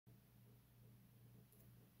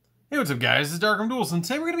Hey, what's up guys, it's DarkArmedDuelist, and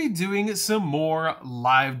today we're going to be doing some more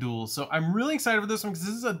live duels. So I'm really excited for this one because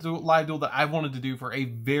this is a live duel that I've wanted to do for a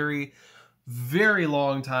very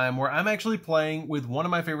long time, where I'm actually playing with one of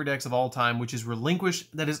my favorite decks of all time, which is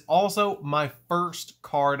Relinquished. That is also my first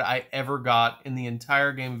card I ever got in the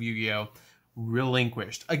entire game of Yu-Gi-Oh!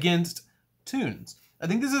 Relinquished against Toons. I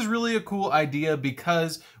think this is really a cool idea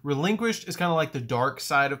because Relinquished is kind of like the dark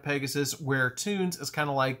side of Pegasus, where Toons is kind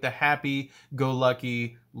of like the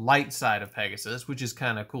happy-go-lucky light side of Pegasus, which is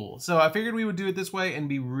kind of cool. So I figured we would do it this way and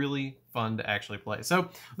be really fun to actually play. So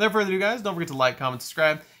without further ado, guys, don't forget to like, comment,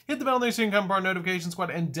 subscribe, hit the bell there so you can come part of our notification squad,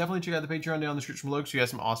 and definitely check out the Patreon down in the description below because you guys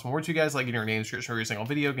some awesome rewards. You guys like getting your name description for every single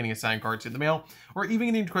video, getting a signed card in the mail, or even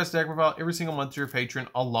getting to request deck profile every single month to your patron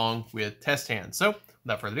along with test hands. So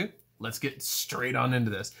without further ado, let's get straight on into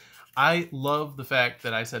this. I love the fact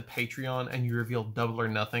that I said Patreon and you revealed Double or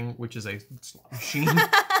Nothing, which is a slot machine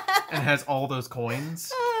and has all those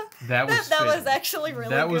coins. That was actually really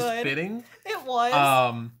good. That was fitting. It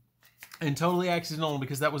was. And totally accidental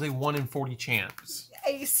because that was a 1 in 40 chance.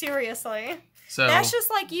 Seriously. So that's just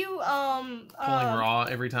like you pulling raw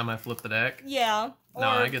every time I flip the deck. Yeah. No,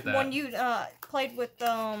 I get that. When you played with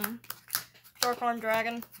Dark Arm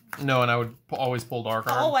Dragon. No, and I would always pull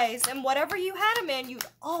Dark Arm. Always. And whatever you had him in, you'd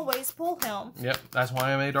always pull him. Yep. That's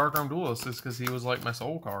why I made DarkArmedDuelist, is because he was like my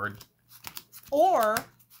soul card. Well,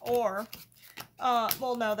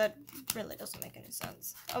 no, that really doesn't make any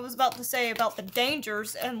sense. I was about to say about the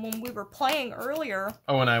dangers, and when we were playing earlier...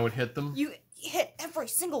 Oh, and I would hit them? You hit every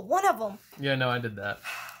single one of them. Yeah, no, I did that.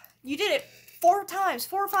 You did it 4 or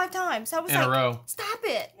 5 times. I was like, in a row. Stop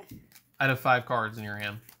it. I'd have 5 cards in your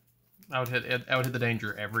hand. I would hit the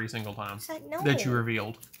danger every single time like, no. that you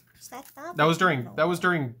revealed. Stop that was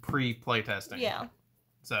during pre-play testing. Yeah.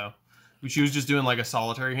 So she was just doing like a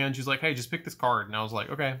solitary hand. She was like, "Hey, just pick this card," and I was like,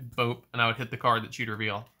 "Okay," boop, and I would hit the card that she'd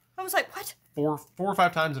reveal. I was like, "What?" 4 or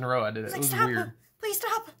 5 times in a row I did it. It was stop. weird. Please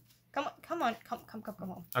stop. Come on.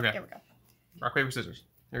 Okay. Here we go. Rock, paper, scissors.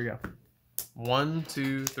 Here we go. 1,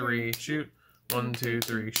 2, 3, shoot. 1, 2,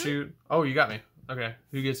 3, shoot. Oh, you got me. Okay.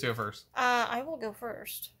 Who gets to go first? I will go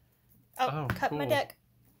first. Oh, cut cool. my deck.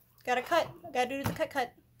 Gotta cut. Gotta do the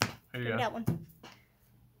cut. Here you go. That one.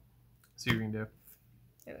 See what you can do.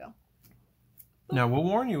 There we go. Now, we'll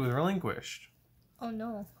warn you with Relinquished. Oh,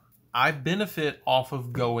 no. I benefit off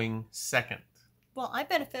of going second. Well, I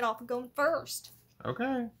benefit off of going first.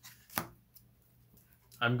 Okay.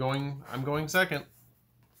 I'm going second.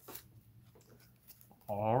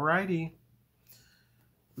 Alrighty.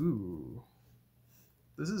 Ooh.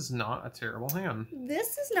 This is not a terrible hand.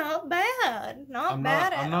 This is not bad. Not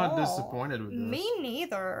bad at all. I'm not disappointed with this. Me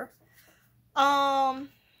neither. Alright,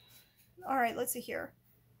 let's see here.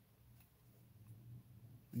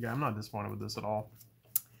 Yeah, I'm not disappointed with this at all.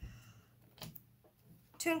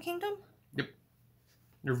 Toon Kingdom? Yep.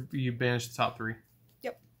 You banished the top 3.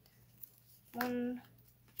 Yep. 1,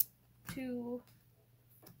 2,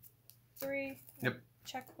 3. Yep.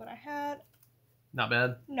 Check what I had. Not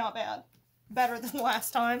bad. Not bad. Better than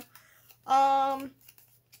last time. Okay.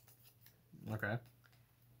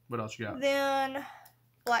 What else you got? Then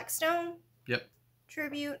Blackstone. Yep.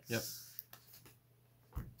 Tribute. Yep.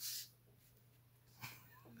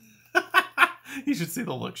 You should see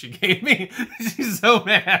the look she gave me. She's so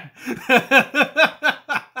mad.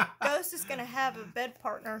 Ghost is gonna have a bed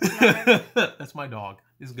partner tonight. That's my dog.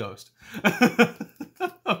 It's Ghost.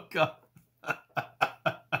 Oh God.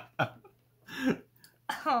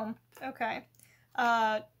 Okay.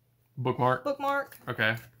 Bookmark. Bookmark.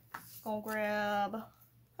 Okay. Gonna grab.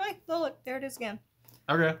 Hi, look, there it is again.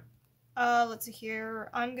 Okay. Let's see here.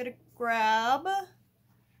 I'm gonna grab.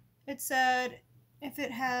 It said if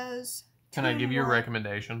it has. Can I give you a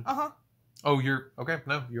recommendation? Oh, you're okay.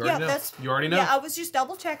 No, you already know. You already know. Yeah, I was just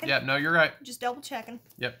double checking. Yeah, no, you're right. Just double checking.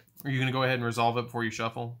 Yep. Are you gonna go ahead and resolve it before you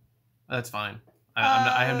shuffle? That's fine.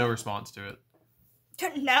 I have no response to it.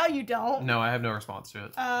 Now you don't. No, I have no response to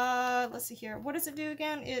it. Let's see here. What does it do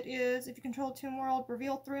again? It is, if you control Toon World,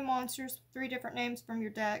 reveal 3 monsters, 3 different names from your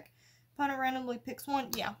deck. Opponent randomly picks 1.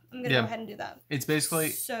 Yeah, I'm gonna go ahead and do that. It's basically,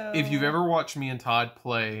 so if you've ever watched me and Todd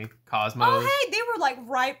play Cosmos. Oh, hey, they were like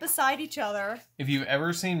right beside each other. If you've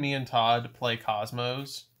ever seen me and Todd play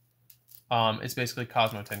Cosmos, it's basically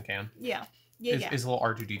Cosmo Tin Can. Yeah. It's a little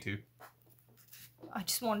R2-D2. I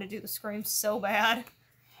just wanted to do the scream so bad.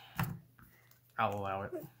 I'll allow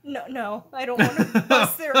it. No, I don't want to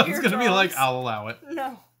bust their eardrums. It's gonna be like, I'll allow it.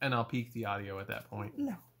 No. And I'll peak the audio at that point.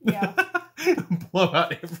 No. Yeah. Blow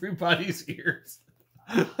out everybody's ears.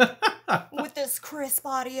 With this crisp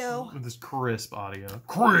audio. With this crisp audio.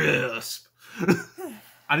 Crisp!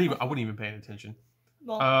 I wouldn't even pay attention.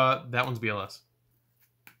 Well, that one's BLS.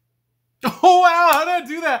 Oh wow, how did I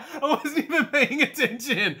do that? I wasn't even paying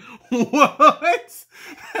attention. What?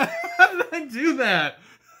 How did I do that?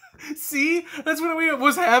 See? That's what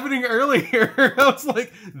was happening earlier. I was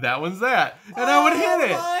like, that one's that. And I would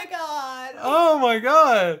hit it. Oh my god. Oh my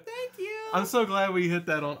god. Thank you. I'm so glad we hit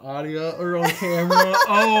that on audio or on camera.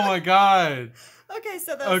 Oh my god. Okay,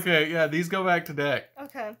 so that's... Okay, yeah, these go back to deck.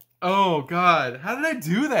 Okay. Oh god. How did I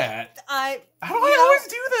do that? How do I always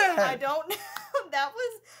do that? I don't know.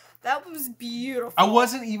 That was beautiful. I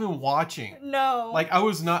wasn't even watching. No. Like I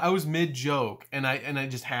was mid joke and it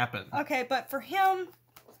just happened. Okay, but for him,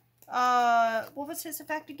 what was his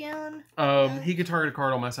effect again? He could target a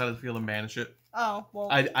card on my side of the field and banish it. Oh, well,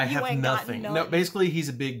 I have nothing. No, basically he's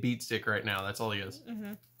a big beat stick right now. That's all he is.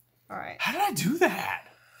 Mm-hmm. All right. How did I do that?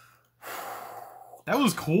 That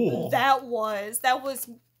was cool. That was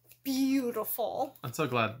beautiful. I'm so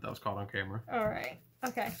glad that was caught on camera. All right.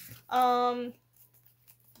 Okay.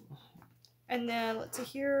 And then let's see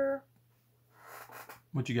here.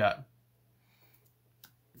 What you got?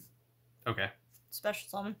 Okay. Special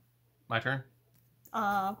summon. My turn?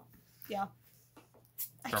 Yeah.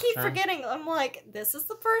 I Drop keep turn? forgetting. I'm like, this is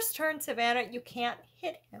the first turn, Savannah. You can't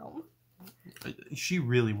hit him. She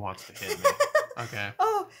really wants to hit me. Okay.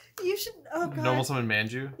 Oh, you should. Oh, God. Normal summon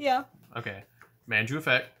Manju? Yeah. Okay. Manju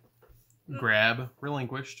effect. Grab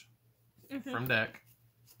Relinquished from deck.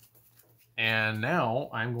 And now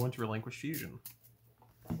I'm going to Relinquish Fusion.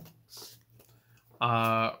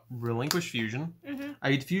 Relinquish Fusion.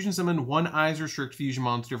 I get to fusion summon one Eyes Restrict fusion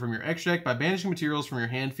monster from your X deck by banishing materials from your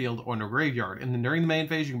hand, field, or no graveyard. And then during the main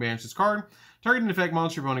phase, you can banish this card, target an effect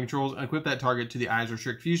monster your opponent controls, and equip that target to the Eyes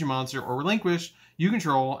Restrict fusion monster or Relinquish you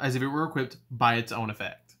control as if it were equipped by its own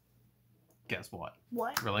effect. Guess what?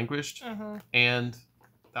 What? Relinquished. And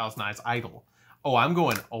that was nice. Idle. Oh, I'm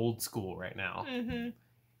going old school right now.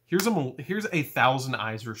 Here's 1,000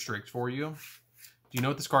 Eyes Restrict for you. Do you know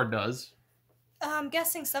what this card does? I'm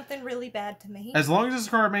guessing something really bad to me. As long as this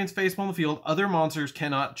card remains face on the field, other monsters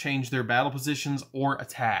cannot change their battle positions or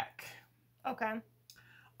attack. Okay.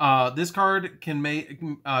 This card can make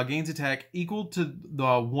gains attack equal to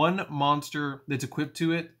the one monster that's equipped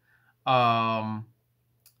to it.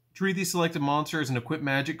 Treat the selected monster as an equipped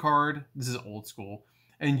magic card. This is old school.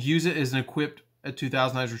 And use it as an equipped at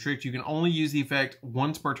 2,000 Eyes Restrict. You can only use the effect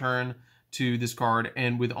once per turn to this card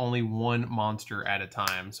and with only one monster at a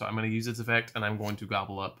time. So I'm going to use its effect and I'm going to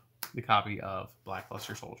gobble up the copy of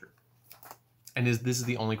Blackluster Soldier. And this is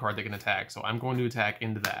the only card that can attack. So I'm going to attack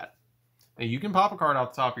into that. Now you can pop a card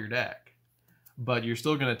off the top of your deck, but you're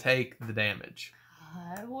still going to take the damage.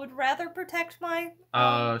 I would rather protect my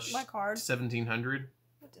my card. 1,700.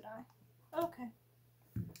 What did I? Okay.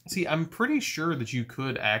 See, I'm pretty sure that you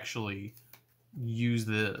could actually use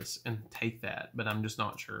this and take that, but I'm just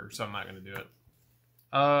not sure, so I'm not going to do it.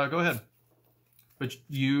 Go ahead. But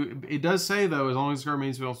it does say, though, as long as the card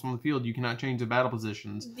remains on the field, you cannot change the battle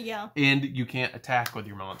positions. Yeah. And you can't attack with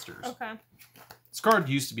your monsters. Okay. This card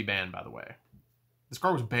used to be banned, by the way. This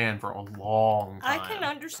card was banned for a long time. I can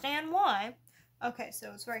understand why. Okay,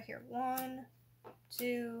 so it's right here. 1,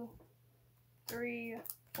 2, 3,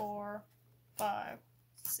 4, 5,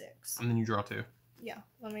 6. And then you draw 2. Yeah,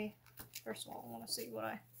 let me... First of all, I want to see what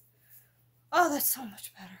I... Oh, that's so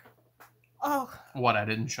much better. Oh. What, I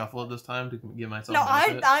didn't shuffle it this time to give myself No,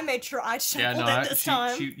 I made sure I shuffled it this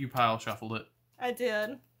time. You pile shuffled it. I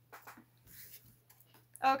did.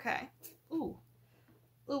 Okay. Ooh.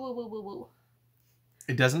 Ooh, ooh, ooh, ooh, ooh.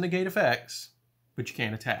 It doesn't negate effects, but you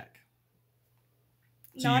can't attack.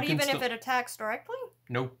 So Not even if it attacks directly?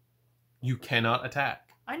 Nope. You cannot attack.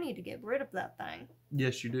 I need to get rid of that thing.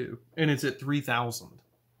 Yes, you do. And it's at 3,000.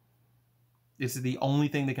 This is the only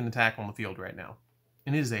thing that can attack on the field right now.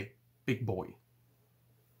 And it is a big boy.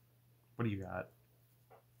 What do you got?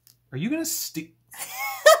 Are you going to stick...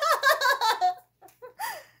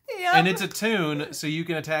 Yep. And it's a Toon, so you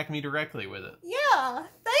can attack me directly with it. Yeah.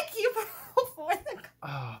 Thank you for the...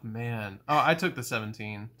 Oh, man. Oh, I took the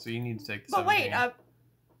 17, so you need to take the 17. But wait,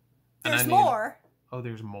 there's more. Oh,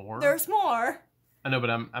 there's more? There's more. I know,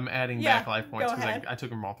 but I'm adding back life points because I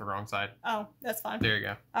took them off the wrong side. Oh, that's fine. There you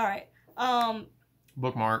go. All right.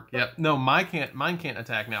 Bookmark. Yep. No, mine can't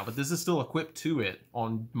attack now, but this is still equipped to it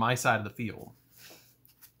on my side of the field.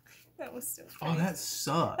 That was so funny. Oh, that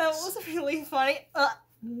sucks. That was really funny.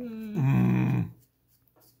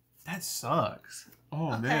 That sucks.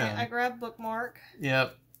 Oh, okay, man. I grabbed bookmark.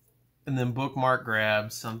 Yep. And then bookmark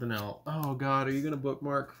grabs something else. Oh, God, are you going to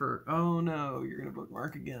bookmark for... Oh, no, you're going to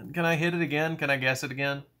bookmark again. Can I hit it again? Can I guess it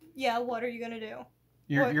again? Yeah, what are you going to do?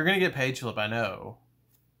 You're going to get page flip, I know.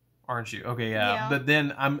 Aren't you? Okay, yeah. But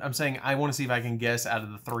then I'm saying I want to see if I can guess out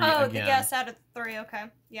of the 3 again. Oh, the guess out of the 3, okay.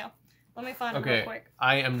 Yeah. Let me find them real quick.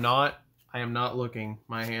 I am not looking.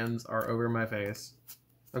 My hands are over my face.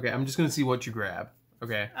 Okay, I'm just gonna see what you grab.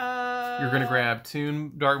 Okay. You're gonna grab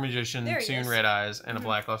Toon Dark Magician, Toon Red Eyes, and a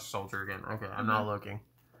Blackluster Soldier again. Okay, I'm not looking.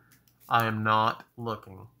 I am not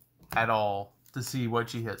looking at all to see what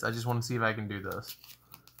she hits. I just want to see if I can do this.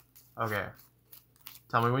 Okay.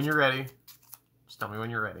 Tell me when you're ready. Just tell me when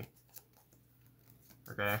you're ready.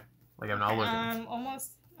 Okay. Like I'm not looking. I'm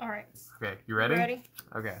almost. All right. Okay. You ready? Ready?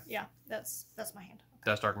 Okay. Yeah. That's my hand. Okay.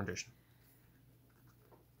 That's Dark Magician.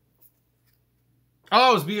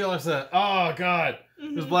 Oh, it's BLS. Oh God.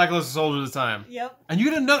 It was Blackluster Soldier this time. Yep. And you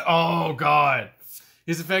get another. Oh God.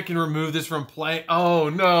 His effect can remove this from play. Oh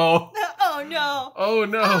no. Oh no. Oh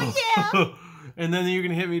no. Oh yeah. And then you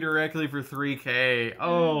can hit me directly for 3K.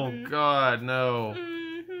 Oh God, no.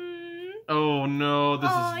 Oh no, this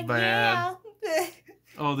is bad. Yeah.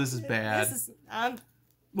 Oh, this is bad. I'm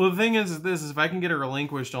Well, the thing is this is if I can get a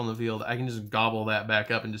Relinquished on the field, I can just gobble that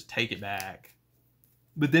back up and just take it back.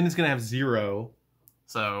 But then it's gonna have 0.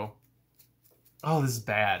 So, oh, this is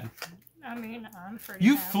bad. I mean, I'm pretty.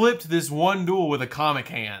 You happy. flipped this one duel with a comic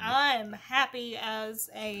hand. I'm happy as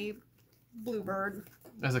a bluebird.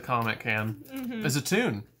 As a comic can. As a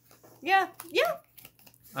Toon. Yeah. Yeah.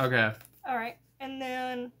 Okay. All right, and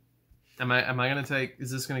then. Am I gonna take? Is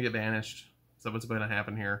this gonna get banished? Is that what's gonna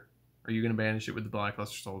happen here? Are you gonna banish it with the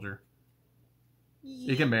Blackluster Soldier?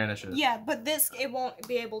 Yeah. It can banish it. Yeah, but it won't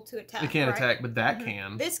be able to attack. It can't right? attack, but that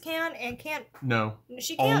can. This can and can't. No.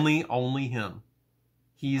 She can't. Only him.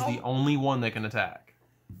 He's the only one that can attack.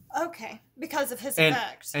 Okay, because of his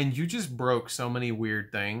effects. And you just broke so many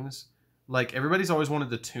weird things. Like, everybody's always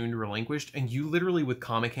wanted the Toon Relinquished, and you literally, with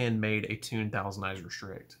Comic Hand, made a Toon Thousand Eyes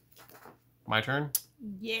Restrict. My turn?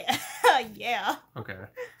 Yeah. Yeah. Okay.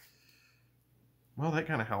 Well, that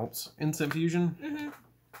kind of helps. Instant Fusion.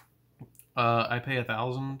 I pay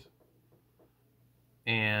 1,000.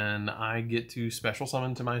 And I get to special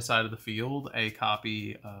summon to my side of the field a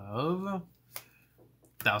copy of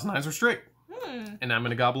Thousand Eyes Restrict. And I'm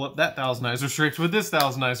going to gobble up that Thousand Eyes Restrict with this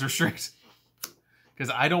Thousand Eyes Restrict. Because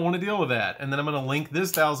I don't want to deal with that. And then I'm going to link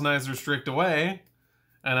this Thousand Eyes Restrict away.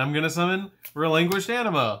 And I'm going to summon Relinquished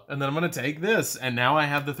Anima. And then I'm going to take this. And now I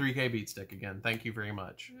have the 3K beat stick again. Thank you very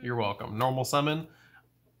much. You're welcome. Normal summon.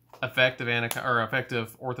 Effective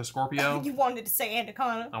Orthoscorpio. You wanted to say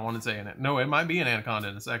Anaconda. I wanted to say it. No, it might be an Anaconda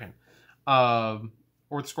in a second.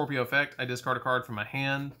 Orthoscorpio effect. I discard a card from my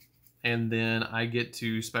hand. And then I get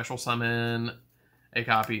to special summon a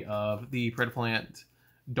copy of the Predaplant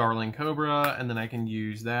Darling Cobra. And then I can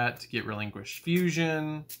use that to get Relinquished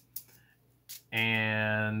Fusion.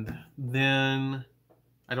 And then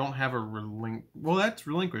I don't have a well, that's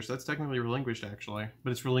Relinquished. That's technically Relinquished, actually.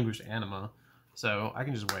 But it's Relinquished Anima. So I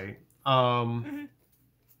can just wait. I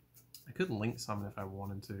could link summon if I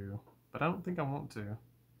wanted to. But I don't think I want to.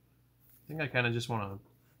 I think I kind of just want to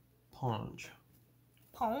punch.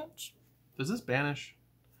 Punch? Does this banish?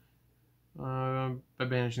 By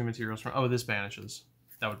banishing materials from... Oh, this banishes.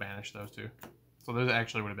 That would banish those two. So those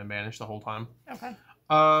actually would have been banished the whole time. Okay.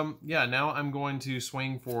 Yeah, now I'm going to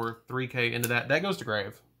swing for 3K into that. That goes to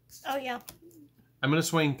grave. Oh, yeah. I'm going to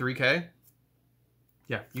swing 3K.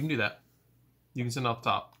 Yeah, you can do that. You can send off the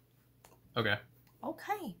top. Okay.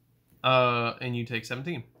 Okay. And you take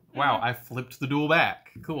 17. Wow, I flipped the duel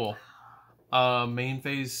back. Cool. Main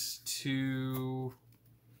phase 2...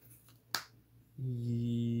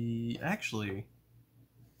 Actually...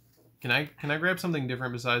 Can I grab something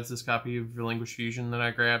different besides this copy of Relinquished Fusion that I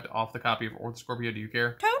grabbed off the copy of Orthoscorpio? Do you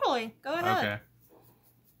care? Totally. Go ahead. Okay.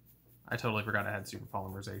 I totally forgot I had Super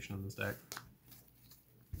Polymerization in this deck.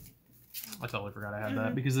 I totally forgot I had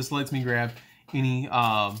that because this lets me grab any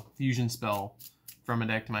fusion spell from a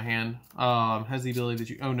deck to my hand. Has the ability that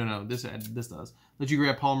you... Oh, no. This does. Let you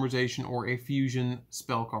grab Polymerization or a fusion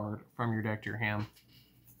spell card from your deck to your hand,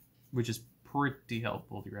 which is pretty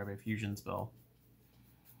helpful to grab a fusion spell.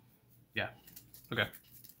 Yeah. Okay.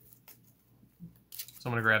 So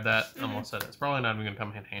I'm going to grab that. I'm going to set it. It's probably not even going to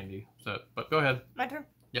come in handy. So, but go ahead. My turn?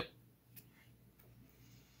 Yep.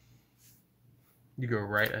 You go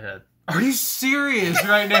right ahead. Are you serious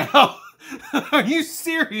right now? Are you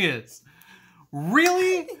serious?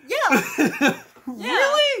 Really? Yeah.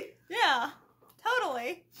 Really? Yeah.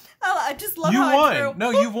 Totally. Oh, I just love you how won. I drew. No,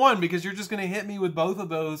 you've won because you're just going to hit me with both of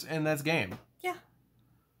those and that's game. Yeah.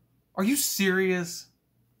 Are you serious?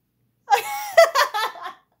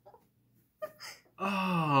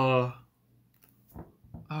 Oh.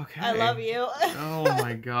 Okay. I love you. Oh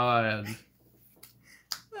my god.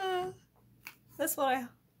 That's what I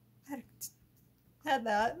had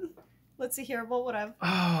that. Let's see here. What would I have?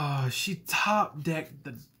 Oh, she top decked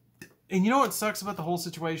the And you know what sucks about the whole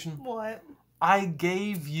situation? What? I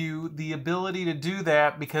gave you the ability to do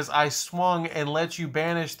that because I swung and let you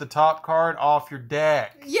banish the top card off your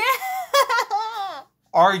deck. Yeah!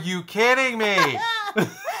 Are you kidding me? I'm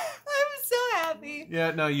so happy.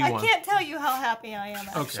 Yeah, no, you won. I can't tell you how happy I am,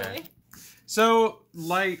 actually. Okay. So,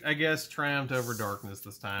 light, I guess, triumphed over darkness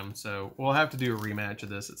this time. So, we'll have to do a rematch of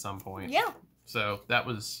this at some point. Yeah. So, that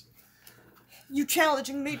was... You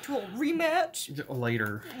challenging me to a rematch?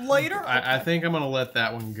 Later. Later? Okay. I think I'm going to let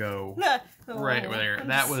that one go. Right there.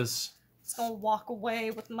 That was... Just gonna walk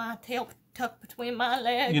away with my tail tucked between my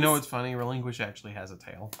legs. You know what's funny? Relinquished actually has a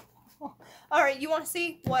tail. Alright, you want to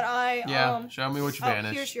see what I... Yeah, show me what you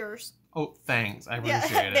banished. Here's yours. Oh, thanks. I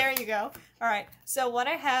appreciate it. There you go. Alright, so what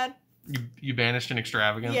I had... You banished an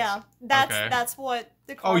extravagance? Yeah, that's what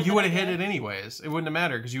the card... Oh, you would have hit it anyways. It wouldn't have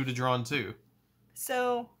mattered because you would have drawn 2.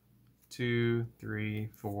 So... 2, 3,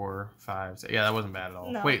 4, 5, 6. Yeah, that wasn't bad at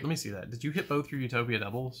all. No. Wait, let me see that. Did you hit both your Utopia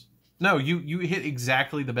doubles? No, you hit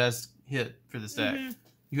exactly the best hit for this deck. Mm-hmm.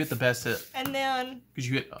 You hit the best hit. And then... Because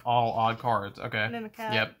you hit all odd cards. Okay.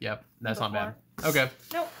 Mimicat. Yep. That's not bad. Okay.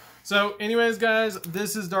 Nope. So, anyways, guys,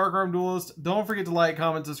 this is DarkArmedDuelist. Don't forget to like,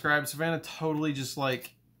 comment, subscribe. Savannah totally just,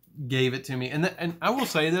 like, gave it to me. And I will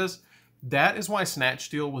say this. That is why Snatch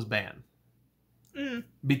Steal was banned.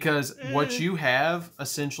 Because what you have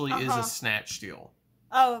essentially is a Snatch Steal.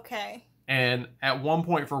 Oh, okay. And at one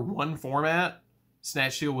point for one format,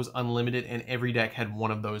 Snatch Steal was unlimited and every deck had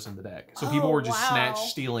one of those in the deck. So people were just snatch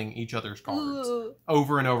stealing each other's cards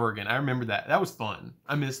over and over again. I remember that. That was fun.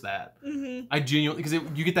 I miss that. I genuinely, because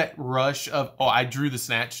you get that rush of, oh, I drew the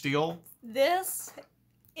Snatch Steal. This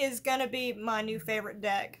is going to be my new favorite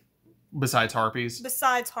deck. Besides Harpies?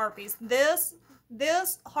 Besides Harpies.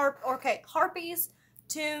 Harpies,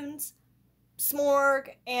 Toons, Smorg,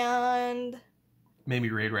 and...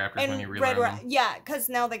 Maybe Raid Raptors when you relearn them. Yeah, because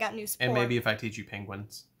now they got new support. And maybe if I teach you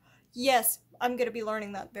Penguins. Yes, I'm going to be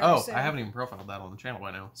learning that very soon. Oh, I haven't even profiled that on the channel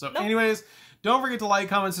by now. So anyways, don't forget to like,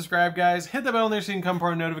 comment, subscribe, guys. Hit the bell there so you can come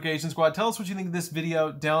part of the notification squad. Tell us what you think of this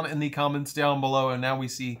video down in the comments down below. And now we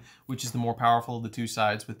see which is the more powerful of the two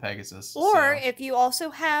sides with Pegasus. Or if you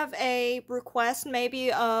also have a request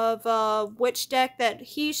maybe of which deck that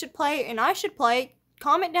he should play and I should play,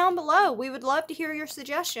 comment down below. We would love to hear your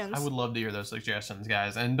suggestions. I would love to hear those suggestions,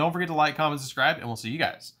 guys. And don't forget to like, comment, subscribe, and we'll see you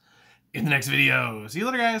guys in the next video. See you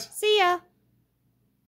later, guys. See ya.